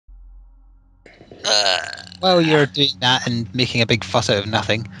While you're doing that and making a big fuss out of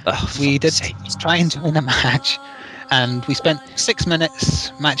nothing, we did try and join a match, and we spent 6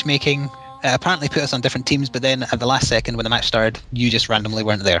 minutes matchmaking. It apparently put us on different teams, but then at the last second when the match started, you just randomly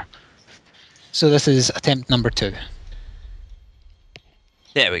weren't there. So this is attempt number 2.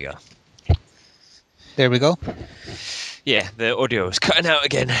 There we go. There we go. Yeah, the audio is cutting out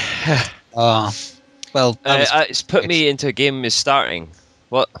again. Well, it's put me into a game is starting.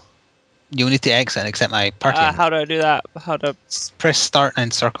 What? You'll need to exit and accept my party. How do I do that? How do press start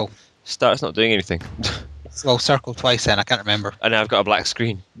and circle? Start's not doing anything. Well, circle twice then, I can't remember. And now I've got a black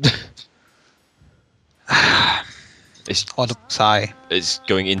screen. It's audible sigh. It's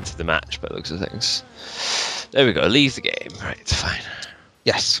going into the match by the looks of things. There we go, leave the game. Right, fine.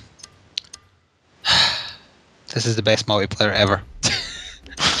 Yes. This is the best multiplayer ever.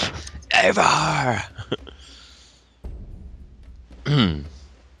 Ever!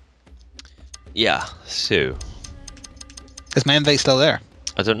 Yeah, so... Is my invite still there?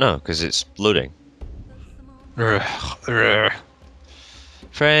 I don't know, because it's loading.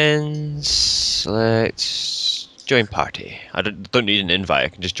 Friends, select, join party. I don't need an invite, I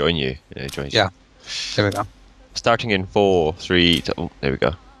can just join you. Yeah, there we go. Starting in 4, 3, oh, there we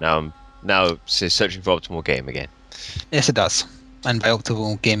go. Now it says searching for optimal game again. Yes, it does. And by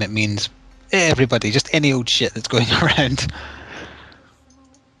optimal game, it means everybody, just any old shit that's going around.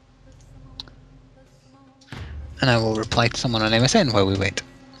 And I will reply to someone on MSN while we wait.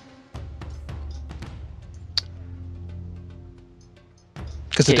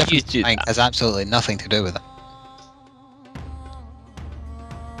 Because the difference has absolutely nothing to do with it.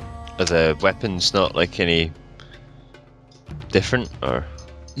 Are the weapons not like any different, or?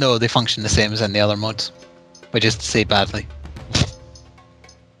 No, they function the same as in the other mods, which is to say badly.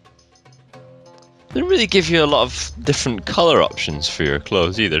 They don't really give you a lot of different colour options for your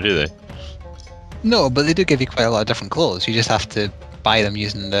clothes either, do they? No, but they do give you quite a lot of different clothes. You just have to buy them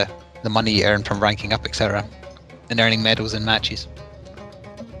using the money you earn from ranking up, etc. And earning medals in matches.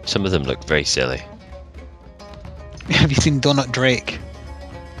 Some of them look very silly. Have you seen Donut Drake?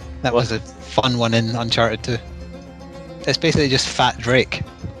 That was a fun one in Uncharted 2. It's basically just Fat Drake.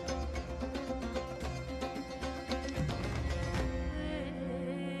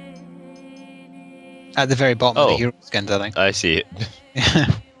 At the very bottom of the hero skins, I think. I see it.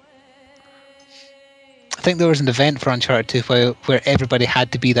 I think there was an event for Uncharted 2 where everybody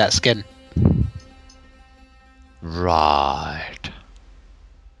had to be that skin. Right.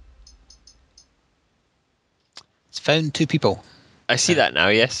 It's found 2 people. I see that now,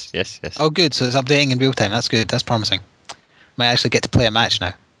 yes. Oh good, so it's updating in real time, that's good, that's promising. Might actually get to play a match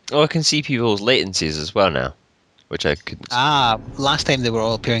now. Oh, I can see people's latencies as well now, which I couldn't see. Last time they were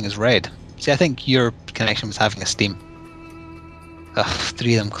all appearing as red. See, I think your connection was having a steam. Ugh,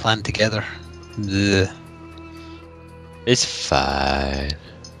 3 of them clan together. Ugh. It's fine.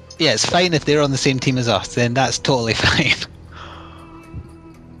 Yeah, it's fine if they're on the same team as us, then that's totally fine.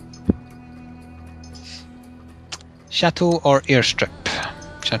 Chateau or airstrip?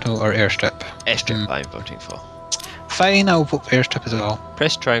 Chateau or airstrip? Airstrip I'm voting for. Fine, I'll vote for airstrip as well.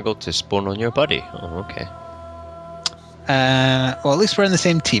 Press triangle to spawn on your buddy. Oh, okay. Well, at least we're in the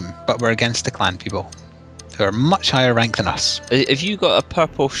same team, but we're against the clan people, who are much higher rank than us. Have you got a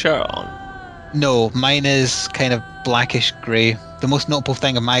purple shirt on? No, mine is kind of blackish grey. The most notable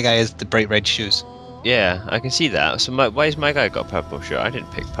thing of my guy is the bright red shoes. Yeah, I can see that. So why has my guy got a purple shirt? I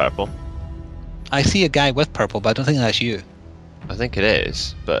didn't pick purple. I see a guy with purple, but I don't think that's you. I think it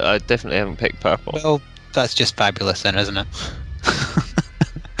is, but I definitely haven't picked purple. Well, that's just fabulous then, isn't it?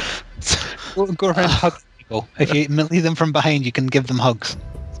 Go around hugging people. If you leave them from behind, you can give them hugs.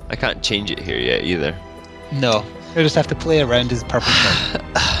 I can't change it here yet either. No, you just have to play around as purple shirt.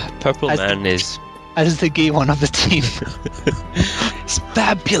 Purple man is... As the gay one of the team. It's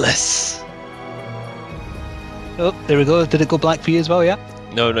fabulous! Oh, there we go. Did it go black for you as well, yeah?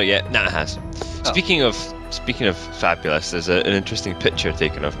 No, not yet. Nah, it has. Oh. Speaking of fabulous, there's an interesting picture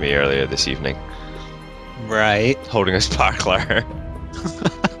taken of me earlier this evening. Right. Holding a sparkler.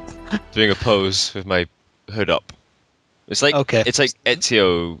 Doing a pose with my hood up. It's like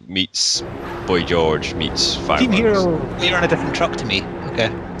Ezio meets Boy George meets Fireworks. Team Hero, you're on a different truck to me.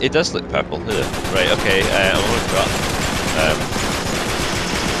 Okay. It does look purple, doesn't it? Right, okay, I'm on a truck.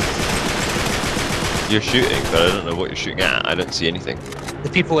 You're shooting, but I don't know what you're shooting at. I don't see anything. The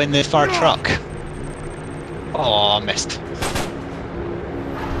people in the far truck. Oh, missed.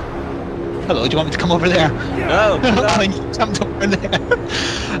 Hello, do you want me to come over there? No! You jumped over there.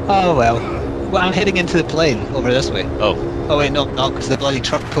 Oh well. Well, I'm heading into the plane over this way. Oh. Oh wait, no, not because the bloody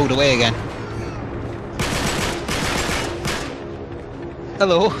truck pulled away again.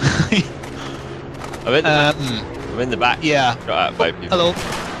 Hello. I'm in the back. Yeah. Got out by people. Hello.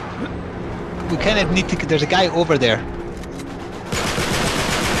 We kind of need to. There's a guy over there.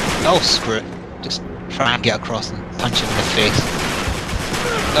 Oh, screw it. Just try and get across and punch him in the face.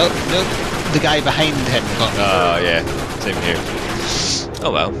 Oh, no. The guy behind him got me. Oh, yeah. Same here.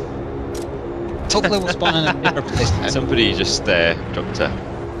 Oh, well. Hopefully we'll spawn in a different place now. Somebody just dropped a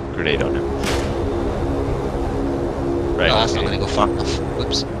grenade on him. Right. Oh, that's not going to go far enough.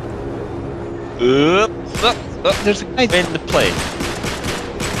 Whoops. There's a guy in the plane.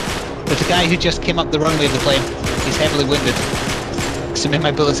 There's a guy who just came up the runway of the plane. He's heavily wounded. Assuming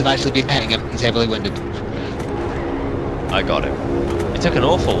my bullets have actually been hitting him, he's heavily wounded. I got him. He took an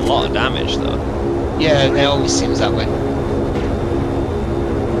awful lot of damage, though. Yeah, it always seems that way.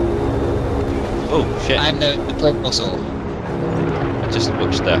 Oh, shit. I'm now in the plane also. I just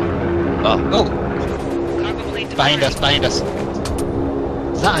watched that. Oh. Behind us, behind us.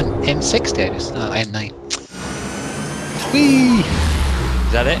 Is that an M60? M9. Whee!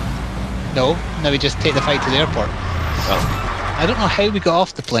 Is that it? No, now we just take the fight to the airport. Oh. I don't know how we got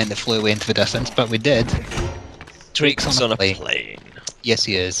off the plane that flew away into the distance, but we did. Drake's on a plane. Yes,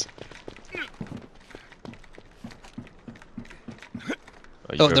 he is.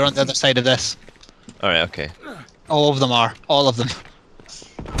 Oh, they're on the other side of this. Alright, okay. All of them are. All of them.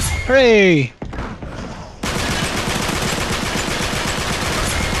 Hooray!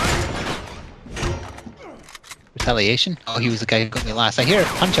 Retaliation? Oh, he was the guy who got me last. I hear a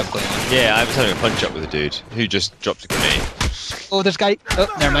punch-up going on. Yeah, I was having a punch-up with a dude who just dropped a grenade. Oh, there's a guy. Oh,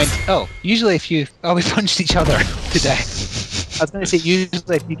 never mind. Oh, usually if you... Oh, we punched each other to death. I was going to say,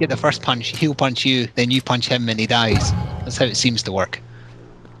 usually if you get the first punch, he'll punch you, then you punch him and he dies. That's how it seems to work.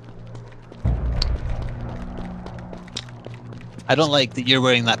 I don't like that you're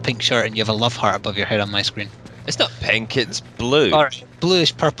wearing that pink shirt and you have a love heart above your head on my screen. It's not pink, it's blue. Or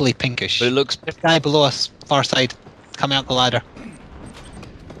bluish, purpley, pinkish. But it looks... There's a guy below us, far side, coming up the ladder.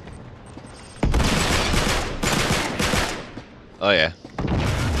 Oh, yeah.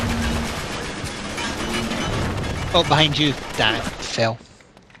 Oh, behind you. Damn it. Fell.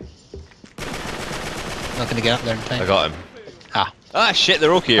 Not going to get up there in time. I got him. Ah. Ah, shit,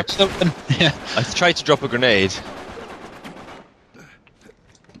 they're all here. Yeah. I tried to drop a grenade.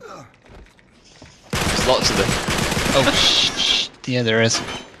 There's lots of them. Oh, shh. Yeah, there is.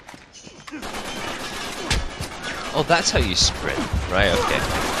 Oh, that's how you sprint. Right,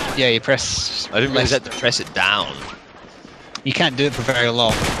 okay. Yeah, you press... I didn't realize you had to press it down. You can't do it for very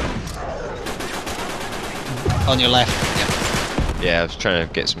long. On your left, yeah. Yeah, I was trying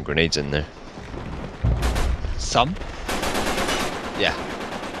to get some grenades in there. Some? Yeah.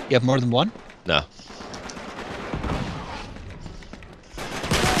 You have more than one? No.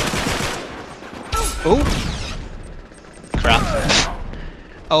 Oh! Crap.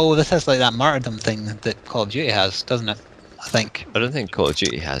 Oh, this is like that martyrdom thing that Call of Duty has, doesn't it? I think. I don't think Call of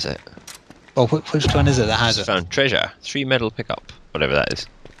Duty has it. Well, which one is it that has it? Found treasure. 3 medal pickup. Whatever that is.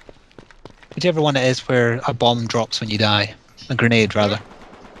 Whichever one it is where a bomb drops when you die. A grenade, rather.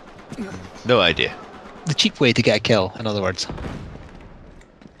 No idea. The cheap way to get a kill, in other words.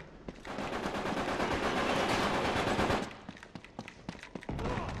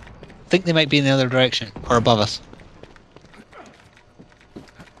 I think they might be in the other direction, or above us.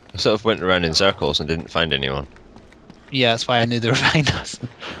 I sort of went around in circles and didn't find anyone. Yeah, that's why I knew they were behind us.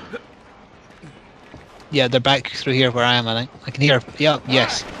 Yeah, they're back through here where I am, I think. I can hear. Yeah,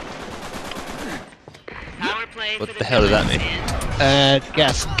 yes. What the hell does that mean?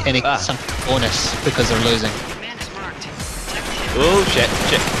 Guess any some bonus because they're losing. Oh shit,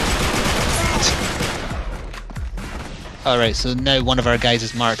 shit. Alright, so now one of our guys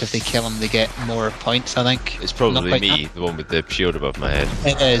is marked. If they kill him, they get more points, I think. It's probably me, the one with the shield above my head.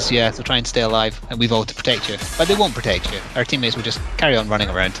 It is, yeah, so try and stay alive, and we've all to protect you. But they won't protect you. Our teammates will just carry on running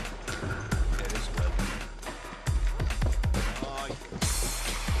around.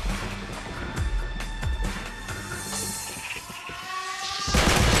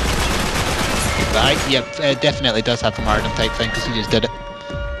 Right, yep, it definitely does have the martyrdom type thing, because he just did it.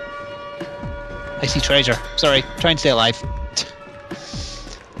 I see treasure. Sorry, try and stay alive.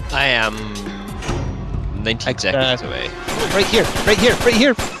 I am 19 seconds away. Right here, right here, right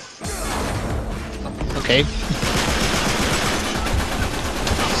here! Okay.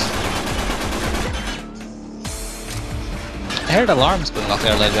 I heard alarms going off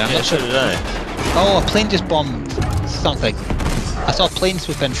earlier there. Yeah, so did I. Oh, a plane just bombed something. I saw a plane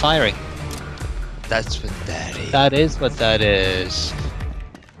swoop in firing. That's what that is. That is what that is.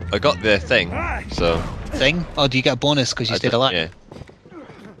 I got the thing, so... Thing? Oh, do you get a bonus because you stayed alive? Yeah.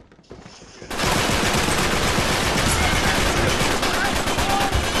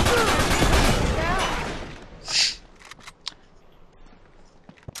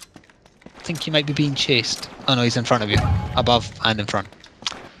 think you might be being chased. Oh no, he's in front of you. Above and in front.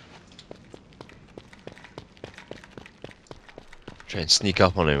 Try and sneak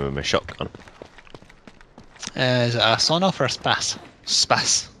up on him with my shotgun. Is it a son-off or a spas?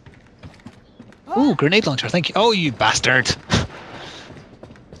 Spas. Ooh, grenade launcher, thank you. Oh, you bastard!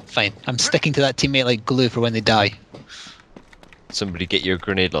 Fine, I'm sticking to that teammate like glue for when they die. Somebody get your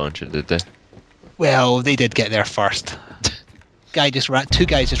grenade launcher, did they? Well, they did get there first. Two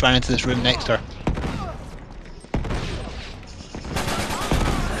guys just ran into this room next to her.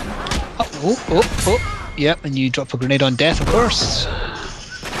 Oh. Yep, and you drop a grenade on death, of course.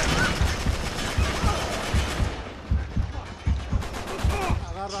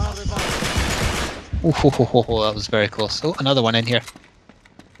 Oh, that was very close. Oh, another one in here.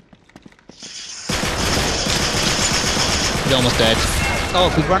 He's almost dead. Oh,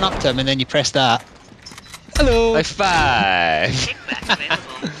 if we run up to him and then you press that. Hello! High five!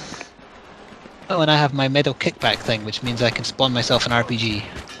 Oh, and I have my medal kickback thing, which means I can spawn myself an RPG.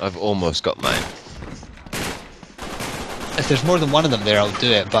 I've almost got mine. If there's more than one of them there, I'll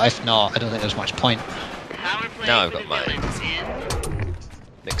do it, but if not, I don't think there's much point. Now I've got mine.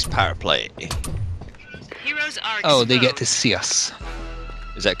 Next power play. Oh, they get to see us.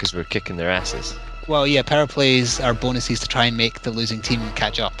 Is that because we're kicking their asses? Well, yeah, power plays are bonuses to try and make the losing team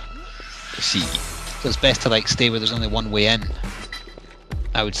catch up. I see. So it's best to like stay where there's only one way in,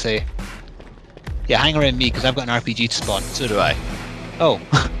 I would say. Yeah, hang around me because I've got an RPG to spawn. So do I. Oh.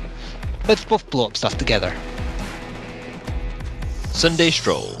 Let's both blow up stuff together. Sunday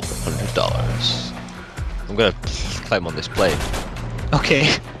stroll, $100. I'm gonna climb on this plane.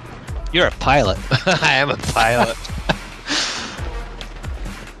 Okay. You're a pilot. I am a pilot.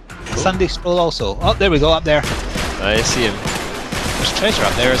 Sunday stroll also. Oh, there we go, up there. I see him. There's treasure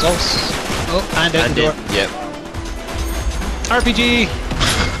up there as well. Oh, and out the door. Yep. RPG!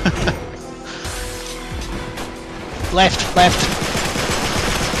 Left.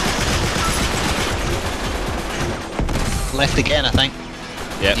 Left again, I think.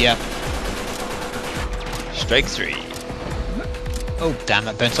 Yep. Yep. Strike 3. Oh, damn,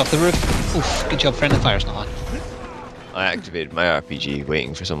 that bounced off the roof. Oof, good job, friendly fire's not on. I activated my RPG,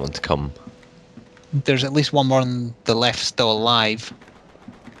 waiting for someone to come. There's at least one more on the left still alive.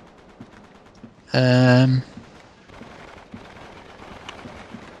 I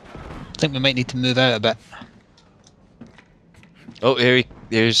think we might need to move out a bit. Oh,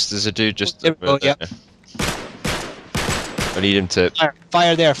 there's a dude just. There we go, yep. I need him to.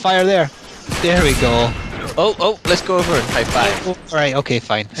 Fire there. There we go. Oh, let's go over and high five. Oh, right, okay,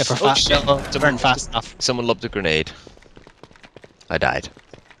 fine. If we're fast enough. Someone lobbed a grenade. I died.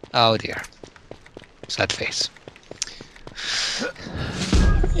 Oh dear. Sad face.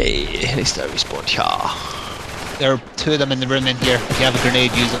 Hey, at least I respawned here. There are two of them in the room in here. If you have a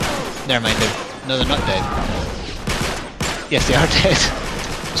grenade, use it. Never mind. No, they're not dead. Yes, they are dead.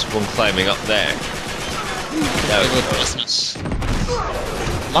 There's one climbing up there. No,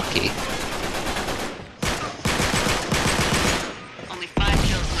 lucky. Only 5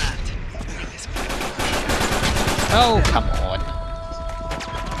 kills left. Oh, come on.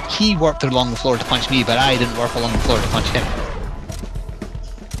 He worked along the floor to punch me, but I didn't work along the floor to punch him.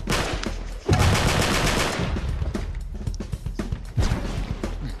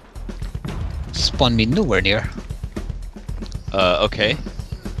 Spawned me nowhere near. Okay.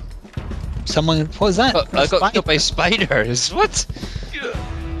 Someone, what was that? I got killed by spiders. What?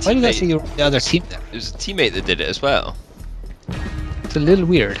 Why did I see the other team there? There's a teammate that did it as well. It's a little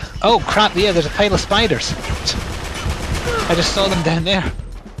weird. Oh crap, yeah, there's a pile of spiders. I just saw them down there.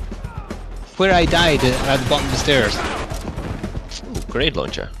 Where I died, at the bottom of the stairs. Ooh, grenade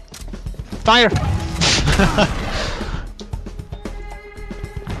launcher. Fire!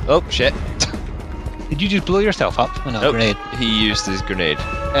 Oh, shit. Did you just blow yourself up? Oh no, Nope, grenade. he used his grenade.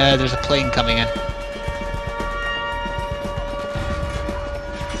 There's a plane coming in.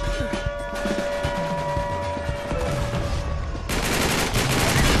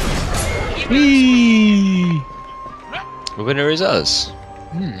 Whee! The winner is us.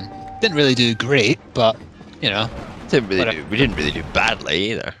 Didn't really do great, but, you know. We didn't really do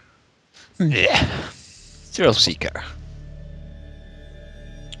badly either. Yeah. Thrill seeker.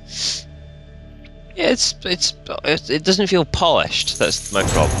 Yeah, it doesn't feel polished. That's my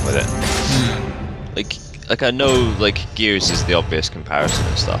problem with it. Like I know like Gears is the obvious comparison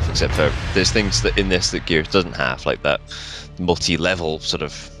and stuff, except for there's things that in this that Gears doesn't have, like that multi-level sort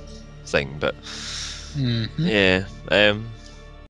of thing. But yeah,